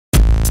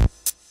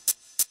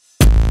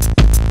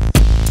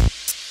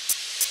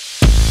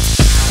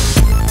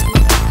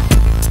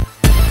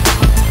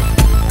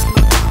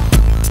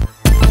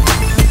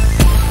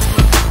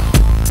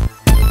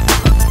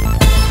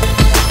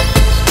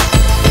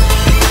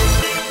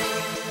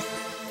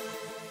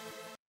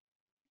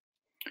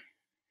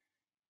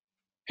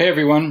Hey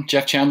everyone,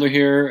 Jeff Chandler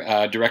here,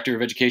 Director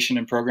of Education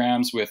and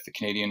Programs with the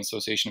Canadian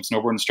Association of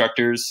Snowboard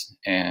Instructors.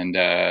 And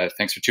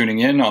thanks for tuning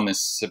in on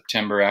this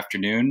September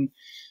afternoon.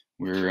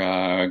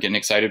 We're getting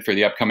excited for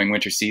the upcoming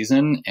winter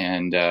season,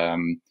 and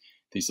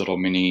these little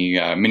mini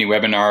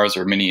webinars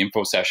or mini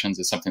info sessions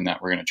is something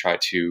that we're going to try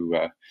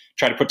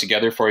to put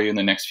together for you in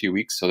the next few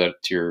weeks, so that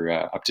you're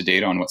up to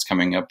date on what's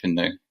coming up in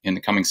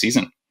the coming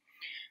season.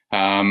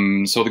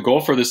 So the goal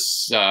for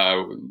this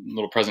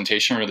little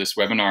presentation or this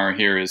webinar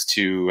here is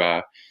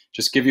to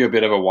just give you a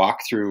bit of a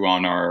walkthrough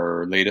on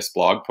our latest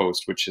blog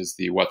post, which is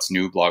the What's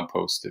New blog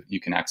post that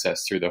you can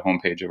access through the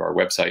homepage of our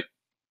website.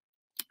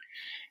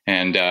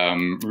 And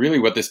really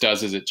what this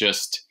does is it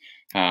just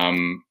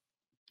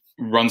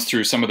runs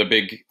through some of the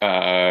big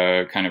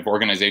kind of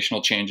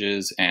organizational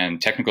changes and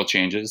technical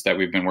changes that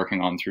we've been working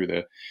on through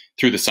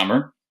the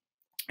summer.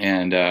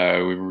 And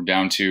we were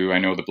down to, I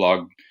know the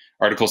blog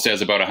article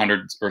says about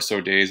 100 or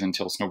so days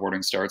until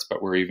snowboarding starts,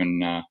 but we're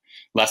even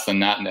less than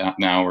that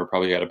now. We're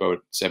probably at about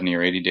 70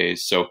 or 80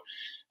 days. So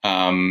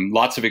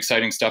lots of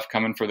exciting stuff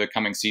coming for the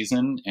coming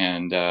season,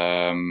 and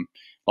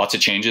lots of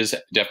changes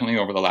definitely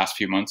over the last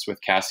few months with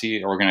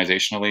CASI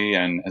organizationally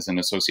and as an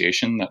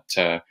association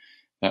that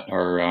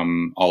are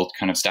all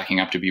kind of stacking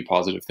up to be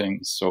positive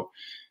things. So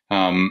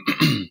I'm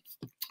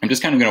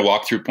just kind of going to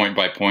walk through point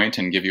by point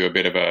and give you a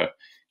bit of a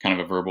kind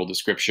of a verbal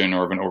description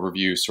or of an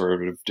overview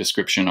sort of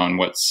description on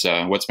what's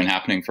been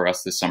happening for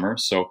us this summer.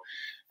 So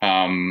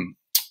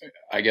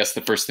I guess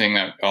the first thing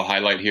that I'll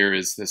highlight here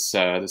is this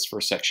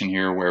first section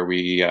here, where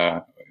we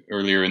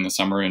earlier in the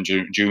summer in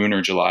June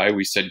or July,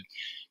 we said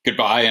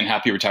goodbye and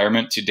happy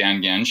retirement to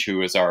Dan Genge,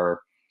 who is our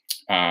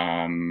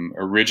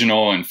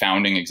original and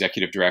founding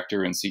executive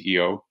director and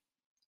CEO.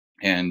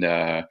 And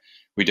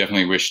we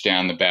definitely wish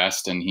Dan the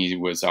best. And he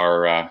was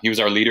our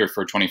leader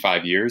for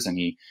 25 years, and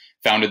he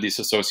founded this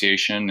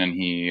association, and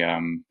he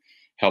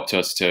helped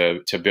us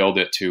to build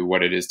it to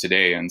what it is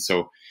today. And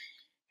so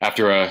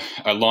after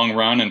a long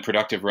run and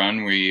productive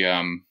run, we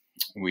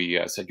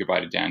said goodbye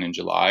to Dan in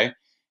July.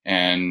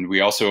 And we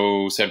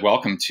also said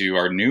welcome to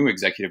our new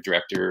executive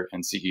director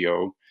and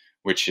CEO,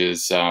 which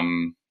is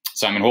Simon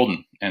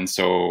Holden. And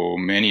so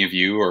many of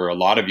you, or a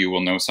lot of you,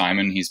 will know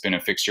Simon. He's been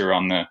a fixture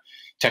on the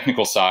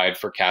technical side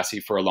for CASI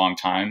for a long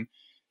time.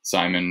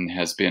 Simon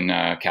has been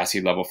a CASI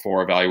Level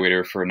 4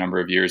 evaluator for a number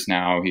of years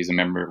now. Was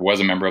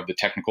a member of the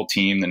technical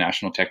team, the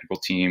national technical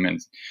team, and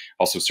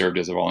also served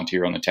as a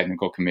volunteer on the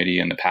technical committee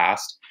in the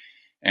past.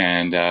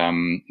 And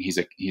he's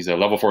a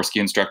Level 4 ski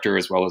instructor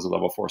as well as a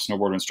Level 4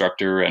 snowboard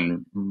instructor,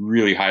 and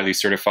really highly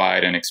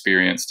certified and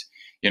experienced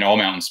in all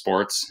mountain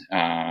sports,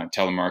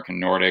 telemark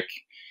and Nordic,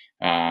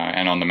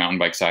 and on the mountain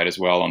bike side as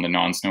well, on the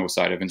non-snow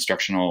side of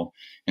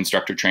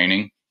instructor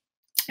training.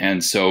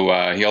 And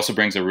so he also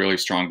brings a really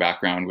strong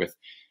background with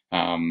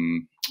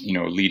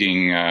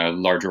leading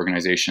large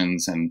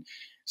organizations. And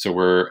so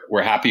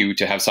we're happy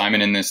to have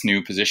Simon in this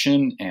new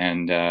position,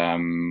 and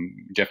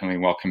definitely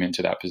welcome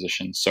into that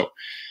position. So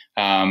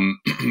a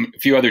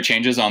few other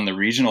changes on the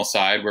regional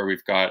side, where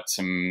we've got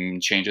some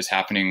changes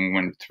happening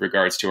with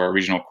regards to our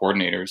regional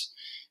coordinators.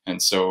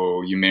 And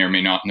so you may or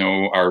may not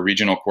know, our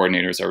regional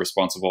coordinators are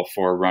responsible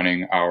for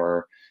running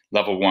our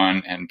Level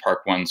 1 and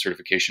Park 1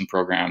 certification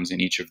programs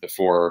in each of the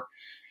four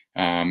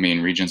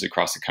main regions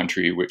across the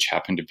country, which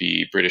happen to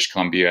be British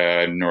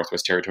Columbia,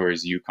 Northwest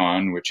Territories,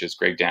 Yukon, which is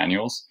Greg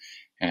Daniels.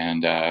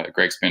 And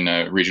Greg's been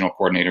a regional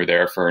coordinator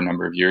there for a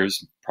number of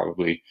years,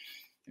 probably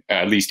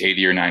at least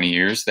 80 or 90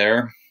 years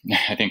there.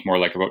 I think more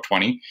like about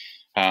 20.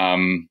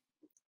 And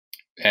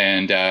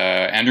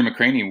Andrew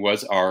McCraney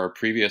was our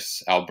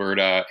previous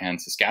Alberta and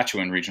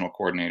Saskatchewan regional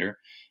coordinator.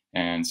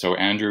 And so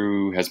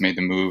Andrew has made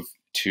the move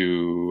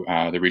to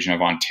the region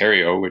of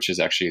Ontario, which is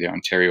actually the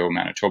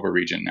Ontario-Manitoba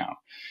region now.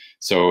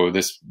 So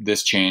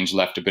this change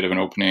left a bit of an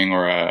opening,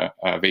 or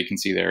a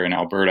vacancy there in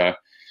Alberta.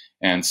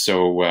 And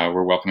so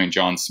we're welcoming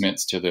John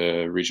Smits to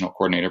the regional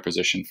coordinator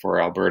position for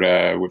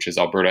Alberta, which is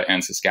Alberta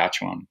and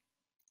Saskatchewan.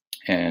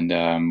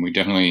 And we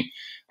definitely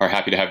are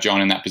happy to have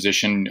John in that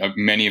position.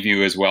 Many of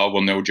you as well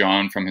will know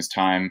John from his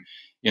time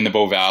in the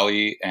Bow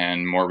Valley,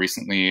 and more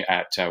recently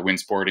at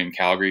Windsport in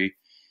Calgary.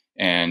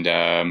 And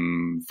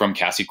from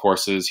CASI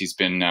courses, he's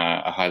been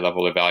a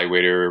high-level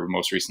evaluator,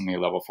 most recently a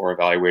Level 4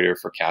 evaluator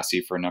for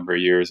CASI for a number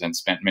of years, and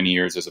spent many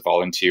years as a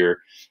volunteer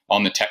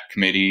on the tech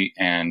committee,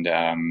 and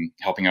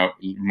helping out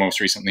most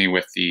recently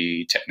with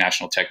the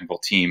national technical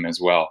team as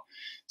well.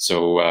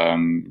 So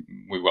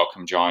we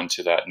welcome John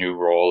to that new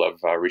role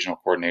of regional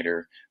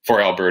coordinator for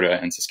Alberta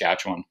and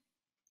Saskatchewan.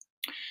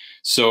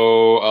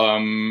 So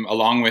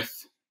along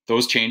with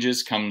those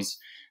changes comes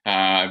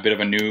a bit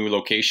of a new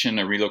location,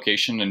 a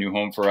relocation, a new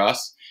home for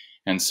us.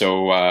 And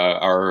so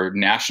our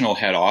national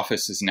head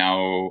office is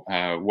now,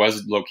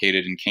 was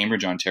located in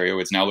Cambridge, Ontario.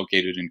 It's now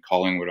located in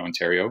Collingwood,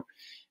 Ontario.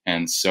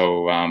 And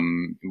so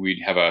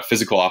we have a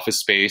physical office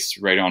space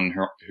right on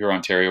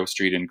Hurontario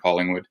Street in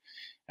Collingwood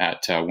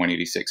at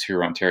 186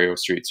 Hurontario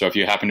Street. So if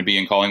you happen to be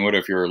in Collingwood,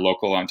 if you're a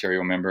local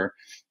Ontario member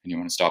and you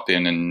want to stop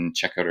in and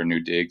check out our new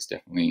digs,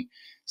 definitely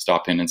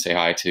stop in and say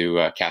hi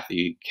to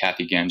Kathy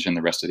Genge and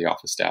the rest of the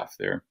office staff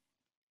there.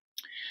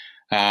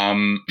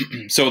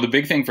 So the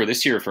big thing for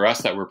this year for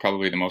us that we're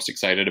probably the most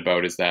excited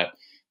about is that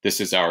this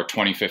is our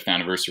 25th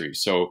anniversary.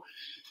 So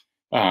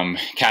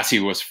CASI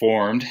was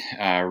formed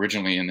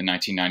originally in the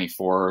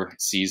 1994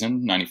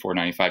 season,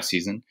 94-95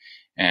 season.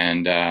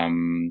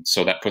 And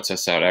so that puts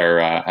us at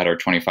our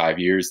 25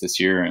 years this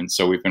year. And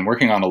so we've been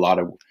working on a lot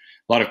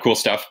of cool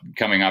stuff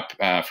coming up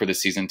for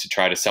this season to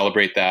try to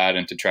celebrate that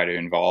and to try to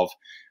involve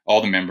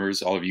all the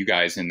members, all of you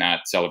guys in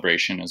that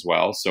celebration as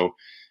well. So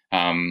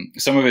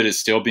some of it is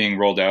still being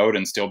rolled out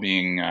and still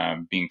being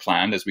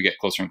planned as we get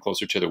closer and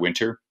closer to the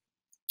winter.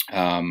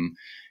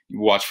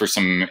 Watch for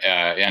some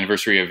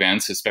anniversary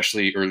events,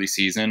 especially early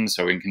season.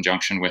 So in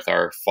conjunction with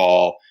our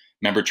fall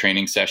member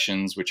training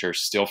sessions, which are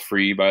still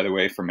free, by the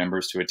way, for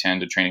members to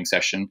attend a training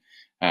session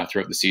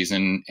throughout the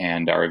season,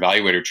 and our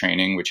evaluator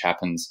training, which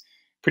happens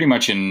pretty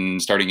much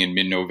starting in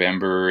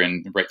mid-November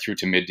and right through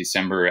to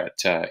mid-December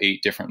at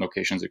 8 different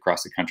locations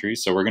across the country.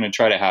 So we're going to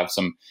try to have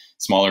some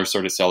smaller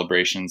sort of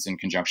celebrations in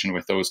conjunction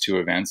with those two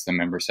events, the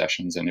member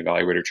sessions and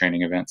evaluator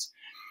training events.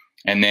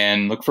 And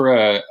then look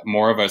for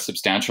more of a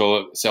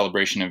substantial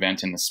celebration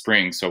event in the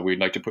spring. So we'd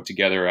like to put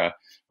together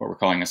what we're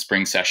calling a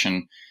spring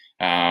session,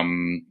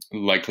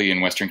 likely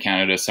in Western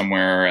Canada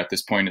somewhere. At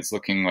this point, it's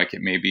looking like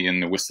it may be in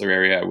the Whistler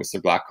area,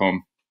 Whistler Blackcomb,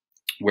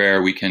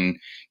 where we can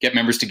get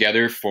members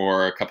together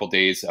for a couple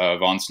days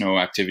of on-snow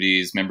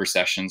activities, member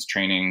sessions,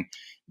 training,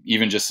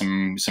 even just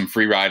some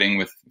free riding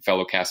with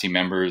fellow CASI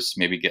members,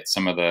 maybe get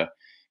some of the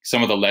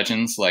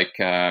legends like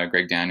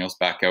Greg Daniels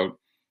back out,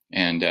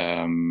 and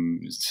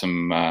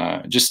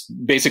just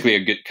basically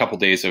a good couple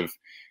days of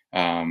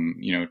time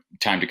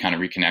to kind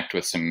of reconnect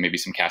with some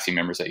CASI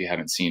members that you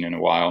haven't seen in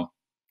a while.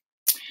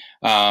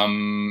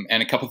 And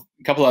a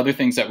couple other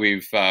things that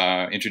we've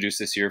introduced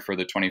this year for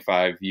the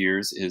 25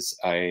 years is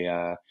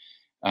a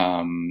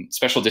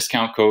special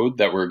discount code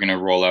that we're going to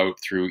roll out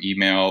through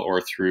email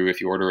or through,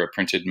 if you order a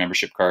printed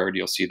membership card,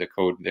 you'll see the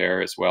code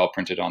there as well,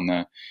 printed on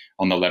the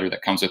letter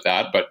that comes with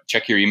that. But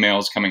check your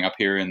emails coming up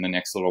here in the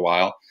next little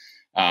while.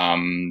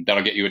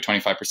 That'll get you a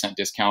 25%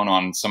 discount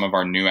on some of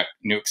our new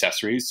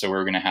accessories. So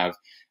we're going to have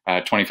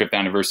 25th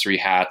anniversary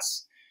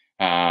hats,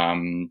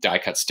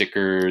 die cut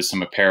stickers,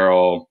 some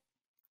apparel,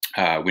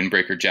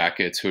 windbreaker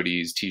jackets,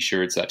 hoodies,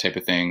 t-shirts, that type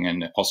of thing,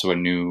 and also a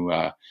new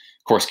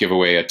course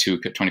giveaway, a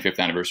 25th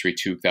anniversary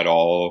toque that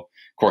all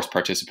course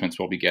participants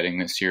will be getting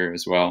this year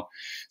as well.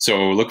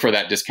 So look for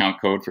that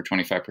discount code for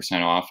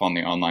 25% off on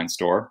the online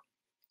store.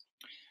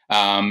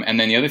 And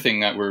then the other thing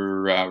that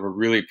we're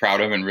really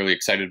proud of and really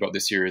excited about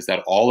this year is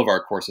that all of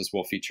our courses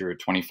will feature a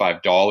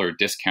 $25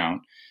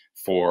 discount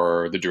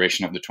for the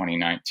duration of the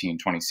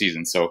 2019-20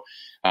 season. So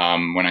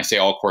when I say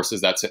all courses,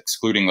 that's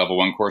excluding level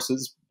 1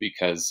 courses,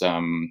 because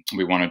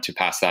we wanted to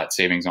pass that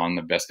savings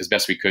on as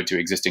best we could to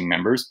existing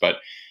members. But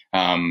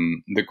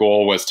the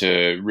goal was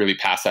to really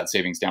pass that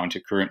savings down to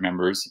current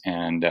members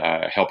and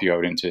help you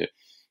out into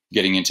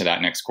getting into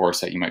that next course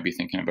that you might be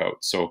thinking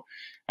about. So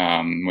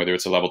whether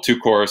it's a level 2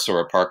 course or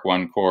a Park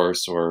 1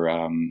 course or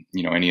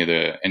any of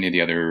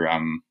the other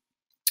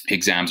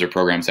exams or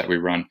programs that we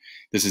run,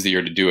 this is the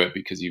year to do it,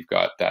 because you've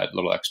got that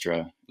little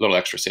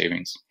extra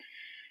savings.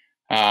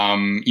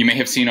 You may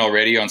have seen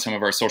already on some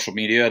of our social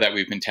media that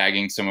we've been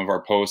tagging some of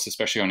our posts,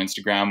 especially on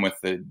Instagram, with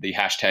the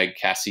hashtag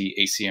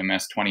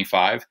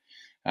CASI-ACMS25.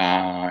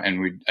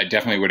 And I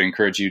definitely would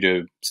encourage you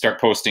to start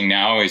posting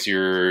now as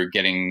you're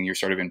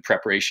sort of in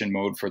preparation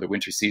mode for the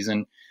winter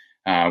season,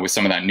 with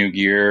some of that new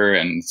gear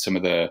and some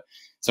of the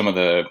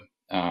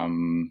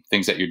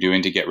things that you're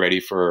doing to get ready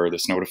for the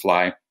snow to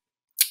fly.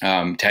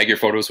 Tag your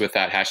photos with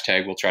that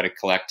hashtag. We'll try to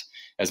collect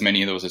as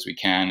many of those as we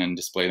can and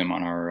display them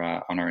on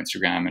our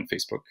Instagram and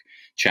Facebook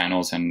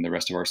channels and the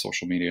rest of our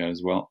social media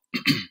as well.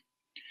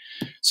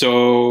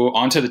 So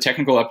on to the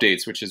technical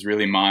updates, which is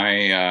really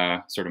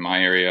my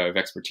my area of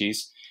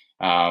expertise.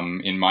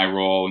 In my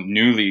role,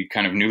 newly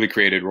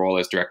created role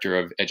as Director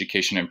of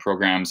Education and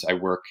Programs, I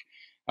work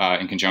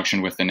in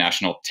conjunction with the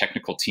National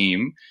Technical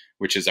Team,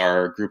 which is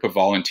our group of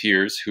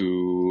volunteers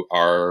who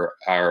are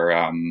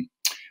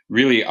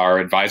really our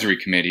advisory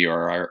committee,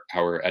 or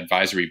our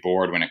advisory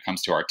board when it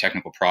comes to our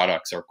technical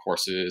products, our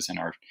courses and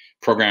our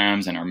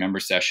programs and our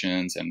member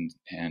sessions and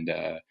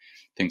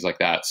things like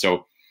that.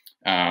 So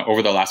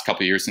over the last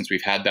couple of years, since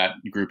we've had that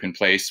group in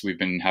place, we've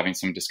been having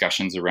some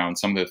discussions around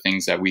some of the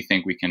things that we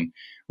think we can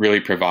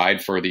really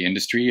provide for the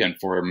industry and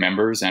for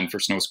members and for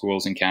snow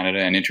schools in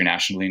Canada and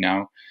internationally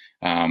now,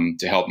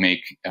 to help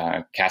make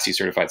CASI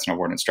certified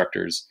snowboard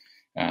instructors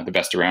the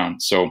best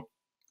around. So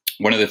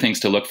one of the things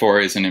to look for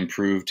is an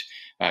improved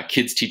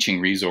kids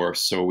teaching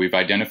resource. So we've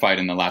identified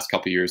in the last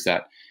couple of years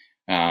that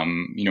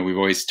we've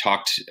always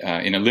talked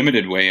in a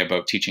limited way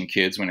about teaching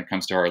kids when it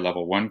comes to our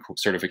level 1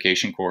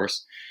 certification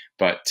course,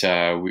 but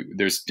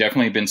there's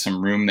definitely been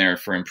some room there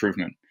for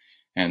improvement.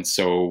 And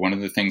so one of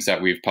the things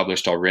that we've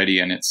published already,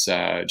 and it's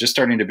just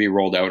starting to be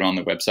rolled out on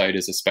the website,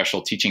 is a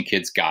special teaching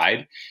kids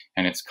guide,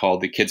 and it's called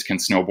the Kids Can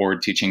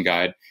Snowboard Teaching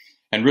Guide.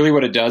 And really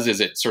what it does is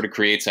it sort of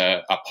creates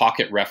a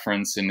pocket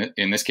reference.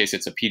 In this case,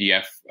 it's a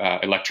PDF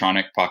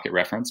electronic pocket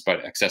reference,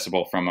 but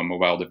accessible from a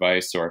mobile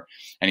device or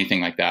anything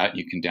like that.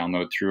 You can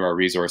download through our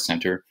resource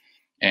center.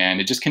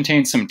 And it just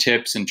contains some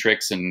tips and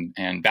tricks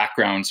and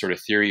background sort of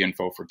theory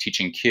info for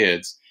teaching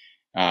kids,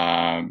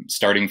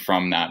 starting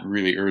from that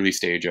really early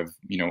stage of,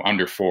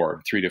 under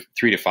 4, 3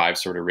 to 5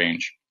 sort of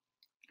range.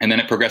 And then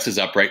it progresses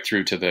up right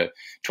through to the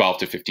 12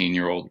 to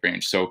 15-year-old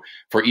range. So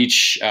for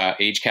each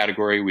age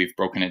category, we've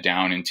broken it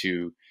down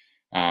into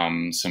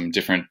some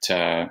different,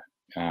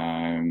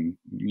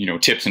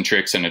 tips and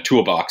tricks and a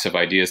toolbox of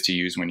ideas to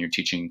use when you're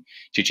teaching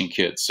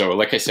kids. So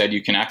like I said,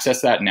 you can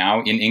access that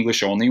now in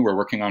English only. We're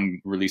working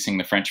on releasing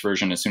the French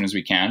version as soon as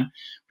we can.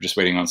 We're just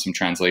waiting on some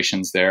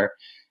translations there.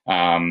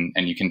 And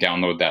you can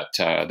download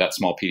that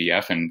small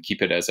PDF and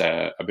keep it as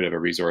a bit of a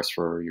resource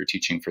for your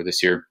teaching for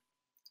this year.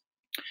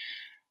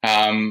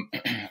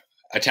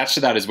 Attached to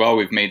that as well,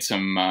 we've made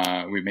some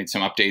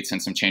updates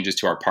and some changes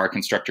to our Park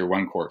Instructor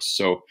 1 course.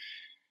 So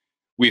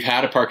we've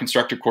had a Park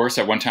Instructor course.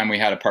 At one time, we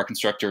had a Park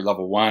Instructor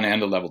Level 1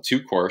 and a Level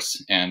 2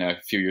 course. And a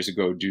few years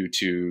ago, due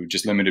to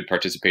just limited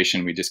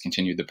participation, we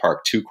discontinued the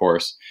Park 2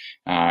 course.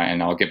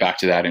 And I'll get back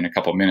to that in a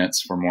couple of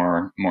minutes for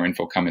more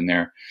info coming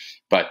there.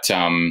 But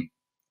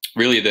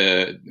really,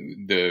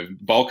 the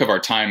bulk of our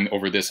time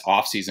over this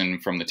off season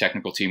from the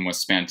technical team was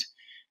spent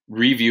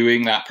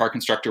reviewing that Park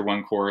Instructor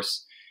 1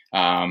 course,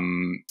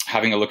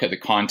 having a look at the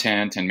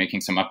content and making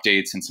some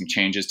updates and some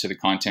changes to the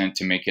content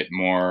to make it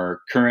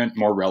more current,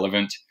 more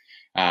relevant,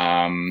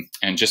 and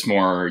just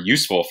more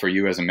useful for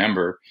you as a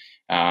member,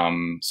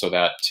 so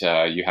that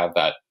you have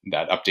that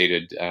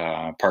updated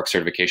park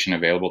certification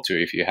available to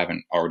you if you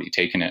haven't already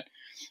taken it.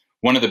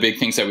 One of the big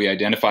things that we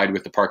identified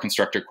with the Park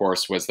Instructor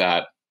course was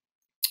that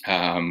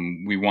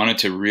we wanted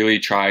to really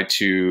try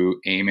to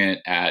aim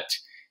it at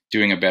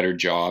doing a better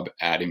job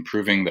at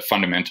improving the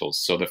fundamentals.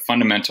 So the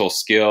fundamental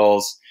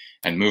skills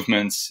and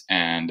movements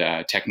and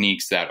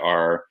techniques that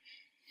are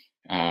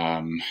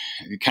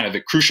kind of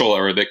the crucial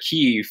or the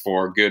key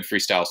for good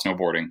freestyle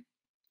snowboarding.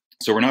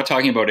 So we're not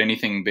talking about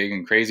anything big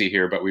and crazy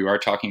here, but we are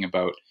talking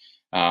about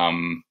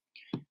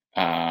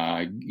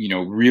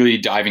really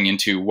diving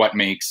into what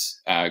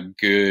makes a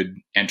good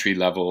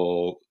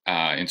entry-level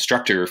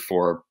instructor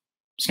for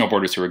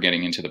snowboarders who are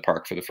getting into the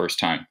park for the first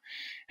time.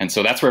 And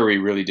so that's where we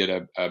really did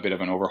a bit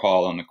of an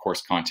overhaul on the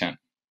course content.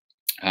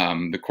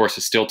 The course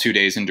is still 2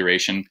 days in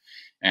duration,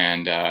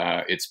 and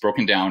it's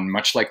broken down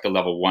much like the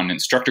Level 1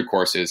 instructor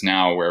course is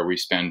now, where we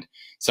spend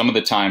some of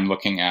the time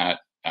looking at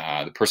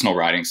the personal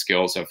riding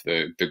skills of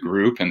the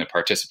group and the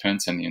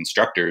participants and the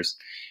instructors.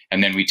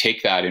 And then we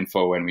take that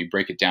info and we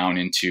break it down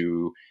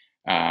into,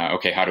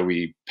 okay, how do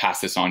we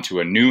pass this on to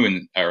a new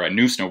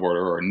snowboarder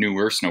or a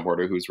newer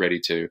snowboarder who's ready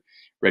to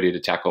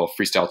tackle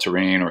freestyle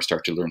terrain or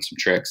start to learn some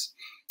tricks.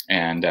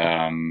 And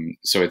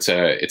so it's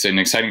an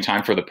exciting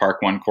time for the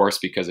Park 1 course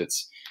because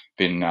it's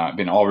been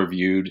all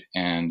reviewed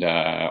and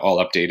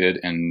all updated.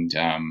 And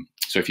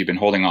so if you've been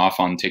holding off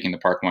on taking the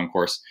Park 1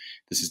 course,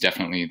 this is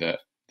definitely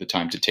the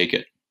time to take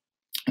it.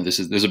 This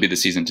will be the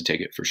season to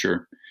take it for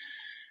sure.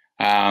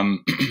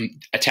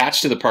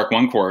 Attached to the Park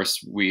 1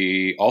 course,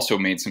 we also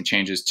made some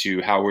changes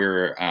to how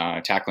we're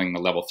tackling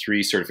the Level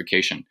 3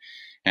 certification.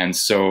 And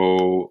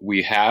so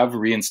we have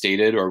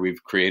reinstated, or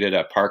we've created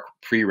a Park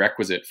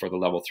prerequisite for the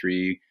Level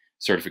 3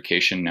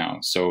 certification now.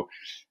 So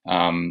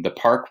the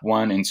Park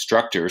 1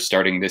 instructor,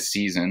 starting this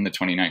season, the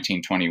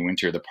 2019-20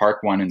 winter, the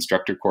Park 1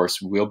 instructor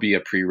course will be a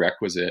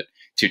prerequisite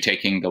to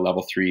taking the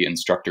Level 3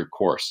 instructor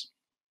course.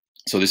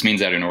 So this means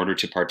that in order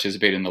to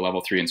participate in the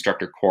Level 3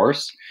 instructor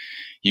course,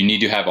 you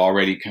need to have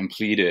already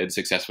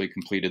successfully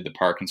completed the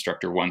Park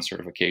Instructor 1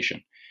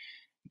 certification.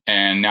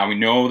 And now we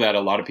know that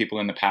a lot of people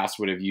in the past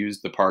would have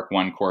used the Park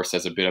 1 course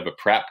as a bit of a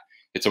prep.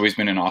 It's always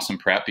been an awesome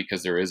prep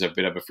because there is a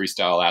bit of a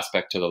freestyle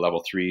aspect to the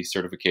Level 3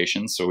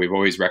 certification. So we've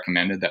always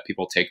recommended that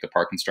people take the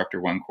Park Instructor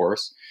 1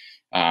 course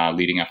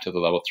leading up to the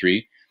Level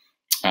 3.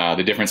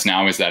 The difference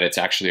now is that it's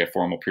actually a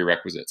formal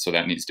prerequisite. So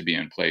that needs to be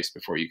in place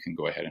before you can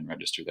go ahead and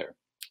register there.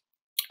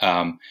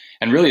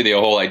 And really the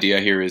whole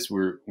idea here is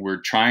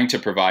we're trying to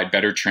provide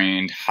better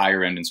trained,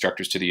 higher end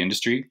instructors to the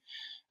industry.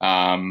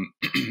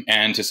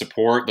 And to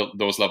support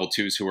those Level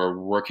 2s who are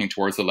working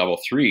towards the Level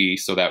 3,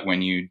 so that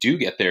when you do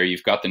get there,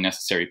 you've got the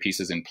necessary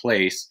pieces in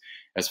place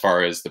as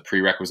far as the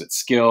prerequisite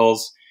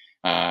skills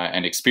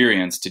and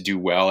experience to do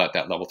well at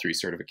that Level 3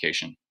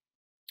 certification.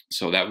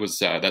 So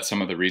that's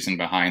some of the reason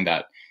behind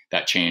that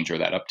change or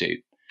that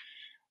update.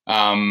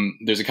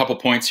 There's a couple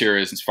points here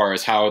as far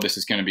as how this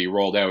is going to be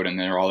rolled out, and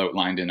they're all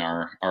outlined in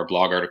our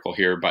blog article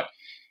here. But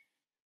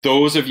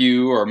those of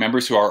you or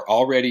members who are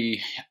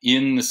already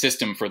in the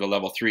system for the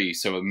Level 3,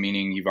 so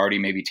meaning you've already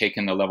maybe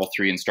taken the Level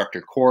 3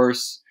 instructor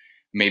course,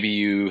 maybe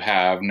you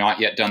have not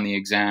yet done the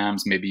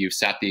exams, maybe you've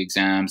sat the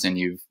exams and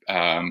you've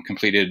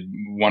completed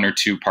 1 or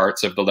 2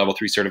 parts of the Level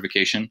 3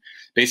 certification.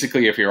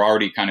 Basically, if you're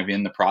already kind of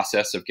in the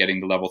process of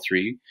getting the Level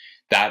 3,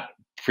 that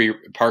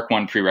Park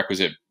 1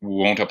 prerequisite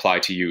won't apply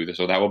to you.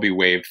 So that will be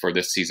waived for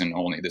this season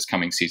only, this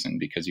coming season,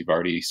 because you've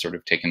already sort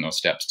of taken those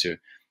steps to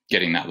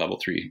getting that Level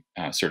 3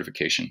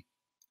 certification.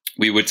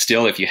 We would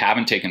still, if you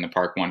haven't taken the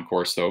Park 1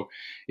 course, though,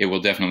 it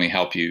will definitely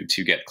help you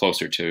to get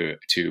closer to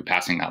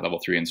passing that level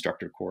 3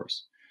 instructor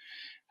course.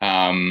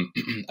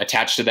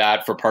 Attached to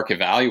that, for park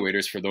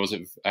evaluators, for those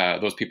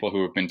people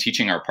who have been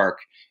teaching our park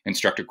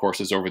instructor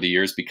courses over the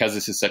years, because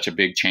this is such a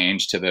big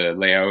change to the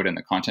layout and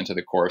the content of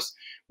the course,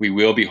 we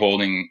will be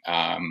holding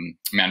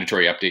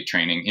mandatory update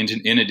training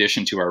in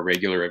addition to our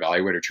regular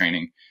evaluator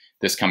training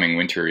this coming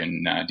winter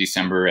in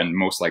December, and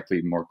most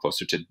likely more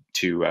closer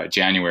to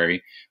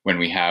January, when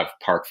we have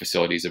park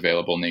facilities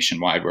available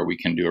nationwide where we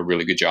can do a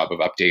really good job of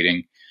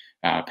updating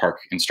park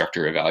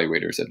instructor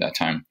evaluators at that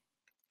time.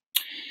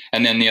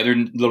 And then the other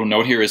little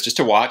note here is just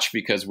to watch,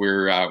 because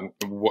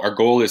our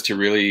goal is to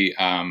really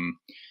kind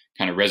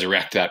of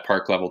resurrect that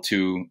park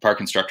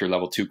instructor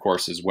level 2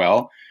 course as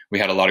well. We've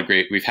had a lot of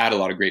great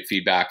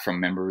feedback from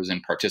members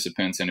and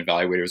participants and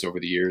evaluators over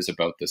the years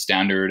about the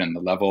standard and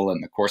the level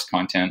and the course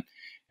content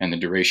and the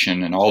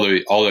duration and all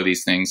of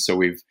these things. So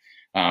we've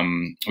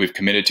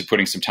committed to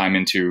putting some time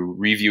into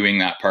reviewing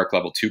that Park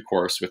Level 2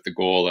 course, with the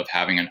goal of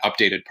having an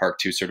updated Park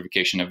 2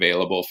 certification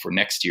available for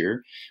next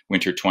year,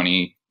 winter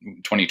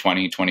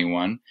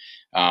 2020-21.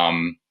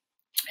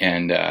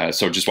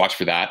 So just watch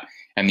for that.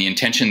 And the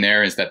intention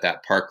there is that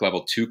Park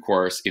Level 2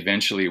 course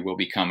eventually will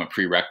become a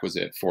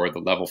prerequisite for the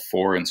Level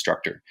 4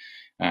 instructor.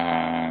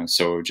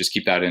 So just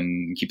keep that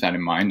in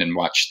mind, and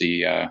watch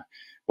the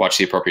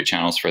appropriate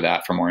channels for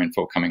that, for more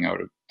info coming out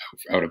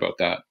about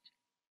that.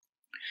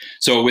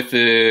 So with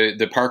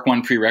the Park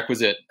 1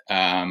 prerequisite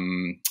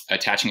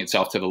attaching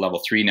itself to the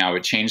Level 3 now,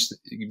 it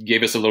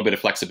gave us a little bit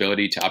of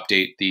flexibility to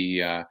update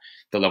the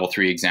Level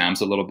 3 exams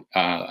a little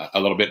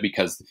bit,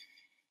 because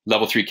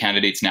Level 3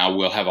 candidates now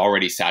will have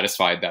already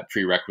satisfied that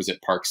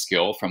prerequisite park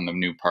skill from the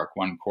new Park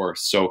 1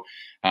 course. So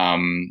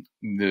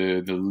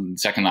the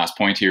second last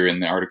point here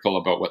in the article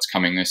about what's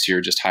coming this year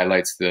just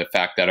highlights the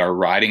fact that our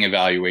riding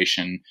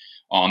evaluation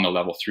on the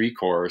Level 3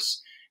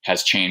 course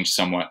has changed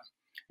somewhat.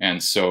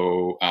 And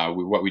so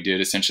what we did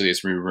essentially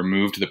is we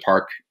removed the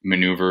park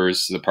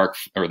maneuvers, the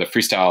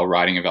freestyle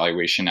riding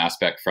evaluation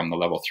aspect from the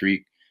Level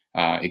 3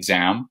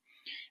 exam.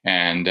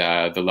 And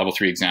the Level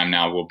 3 exam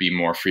now will be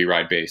more free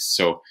ride based.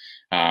 So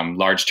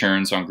large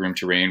turns on groomed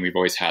terrain, we've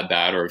always had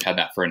that, or we've had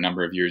that for a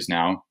number of years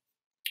now.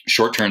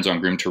 Short turns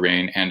on groomed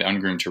terrain and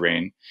ungroomed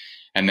terrain.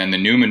 And then the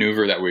new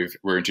maneuver that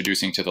we're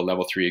introducing to the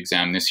Level 3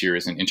 exam this year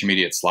is an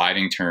intermediate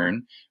sliding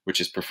turn, which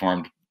is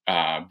performed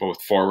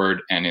both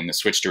forward and in the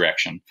switch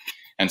direction.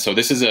 And so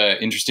this is an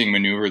interesting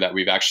maneuver that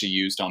we've actually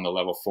used on the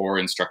Level 4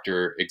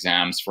 instructor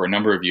exams for a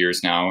number of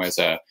years now, as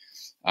a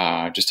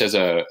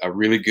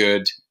really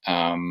good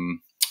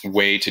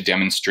way to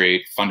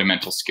demonstrate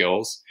fundamental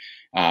skills,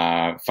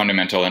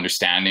 fundamental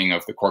understanding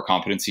of the core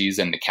competencies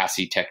and the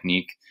CASI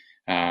technique,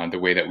 the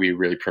way that we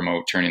really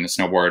promote turning the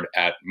snowboard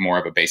at more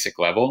of a basic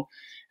level.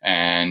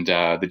 And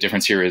the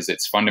difference here is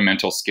it's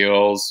fundamental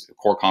skills,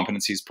 core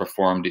competencies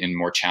performed in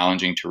more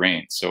challenging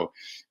terrain. So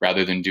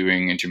rather than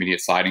doing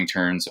intermediate sliding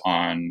turns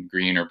on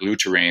green or blue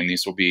terrain,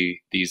 these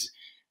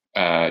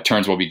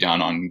turns will be done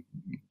on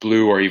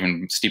blue or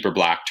even steeper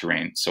black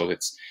terrain. So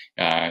it's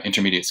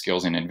intermediate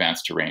skills in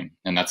advanced terrain.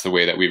 And that's the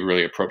way that we've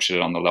really approached it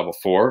on the Level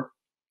 4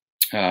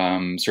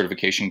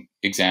 certification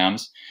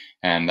exams.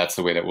 And that's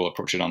the way that we'll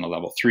approach it on the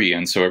Level 3.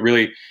 And so it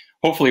really,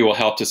 hopefully, will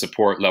help to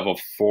support Level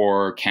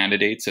 4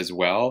 candidates as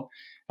well.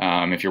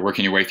 If you're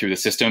working your way through the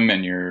system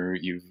and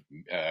you've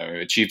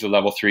achieved the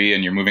Level 3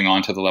 and you're moving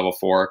on to the Level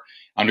 4,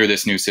 under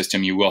this new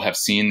system, you will have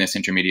seen this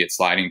intermediate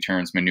sliding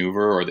turns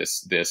maneuver, or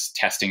this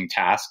testing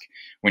task,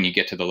 when you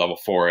get to the Level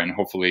 4. And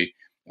hopefully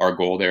our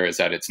goal there is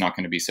that it's not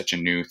going to be such a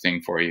new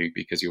thing for you,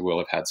 because you will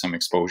have had some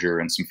exposure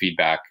and some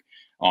feedback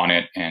on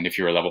it. And if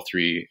you're a Level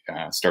 3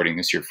 starting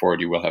this year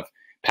forward, you will have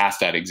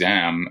passed that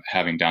exam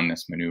having done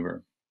this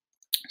maneuver.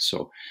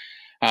 So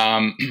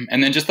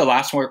and then just the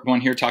last one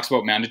here talks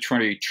about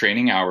mandatory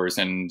training hours,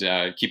 and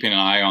keeping an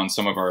eye on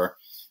some of our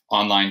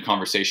online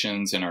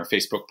conversations and our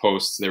Facebook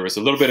posts. There was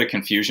a little bit of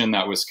confusion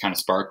that was kind of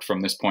sparked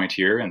from this point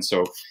here. And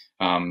so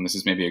this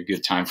is maybe a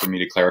good time for me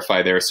to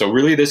clarify there. So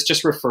really, this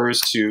just refers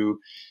to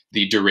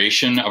the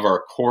duration of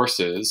our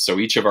courses. So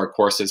each of our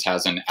courses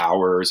has an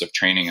hours of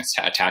training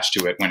attached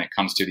to it when it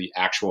comes to the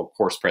actual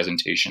course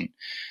presentation.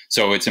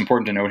 So it's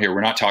important to note here,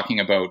 we're not talking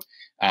about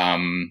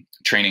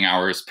training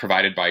hours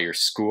provided by your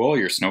school,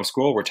 your snow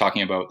school. We're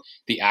talking about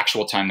the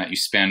actual time that you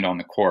spend on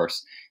the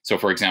course. So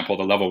for example,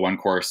 the Level 1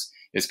 course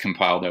is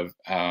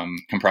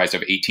comprised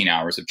of 18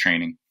 hours of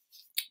training.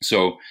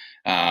 So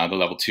the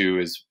Level 2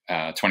 is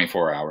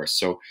 24 hours.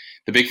 So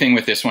the big thing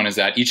with this one is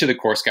that each of the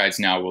course guides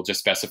now will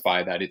just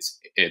specify that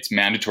it's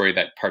mandatory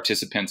that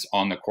participants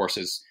on the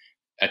courses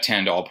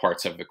attend all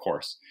parts of the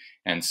course.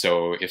 And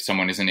so if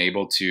someone isn't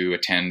able to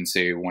attend,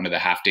 say, one of the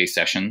half-day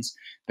sessions,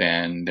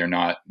 then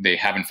they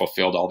haven't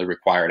fulfilled all the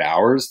required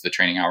hours, the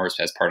training hours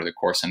as part of the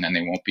course, and then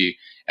they won't be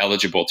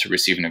eligible to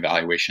receive an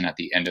evaluation at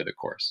the end of the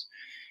course.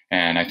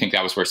 And I think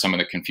that was where some of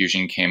the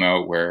confusion came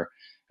out, where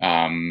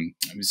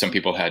Some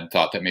people had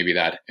thought that maybe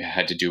that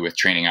had to do with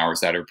training hours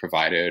that are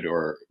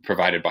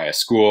provided by a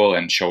school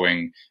and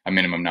showing a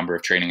minimum number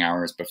of training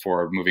hours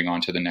before moving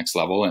on to the next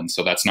level. And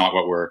so that's not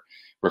what we're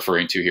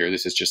referring to here.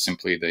 This is just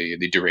simply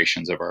the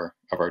durations of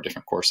our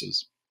different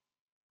courses.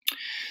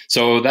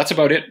 So that's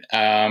about it.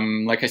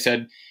 Like I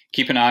said,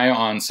 keep an eye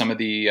on some of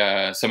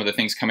the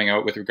things coming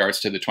out with regards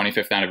to the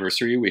 25th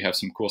anniversary. We have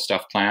some cool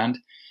stuff planned.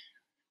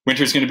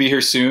 Winter's going to be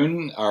here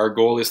soon. Our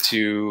goal is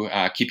to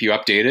keep you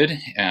updated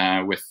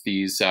with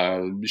these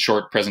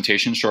short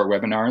presentations, short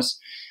webinars.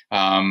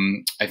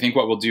 I think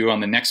what we'll do on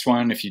the next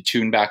one, if you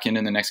tune back in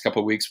the next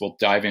couple of weeks, we'll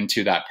dive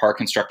into that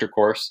park instructor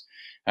course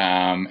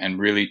and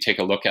really take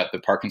a look at the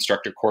park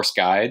instructor course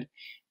guide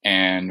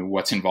and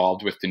what's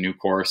involved with the new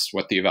course,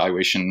 what the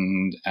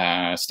evaluation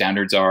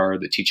standards are,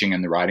 the teaching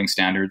and the riding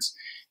standards,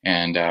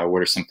 and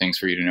what are some things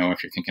for you to know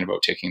if you're thinking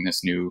about taking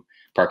this new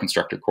park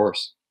instructor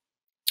course.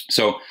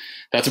 So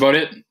that's about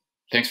it.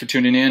 Thanks for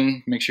tuning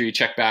in. Make sure you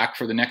check back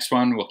for the next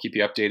one. We'll keep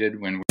you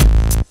updated when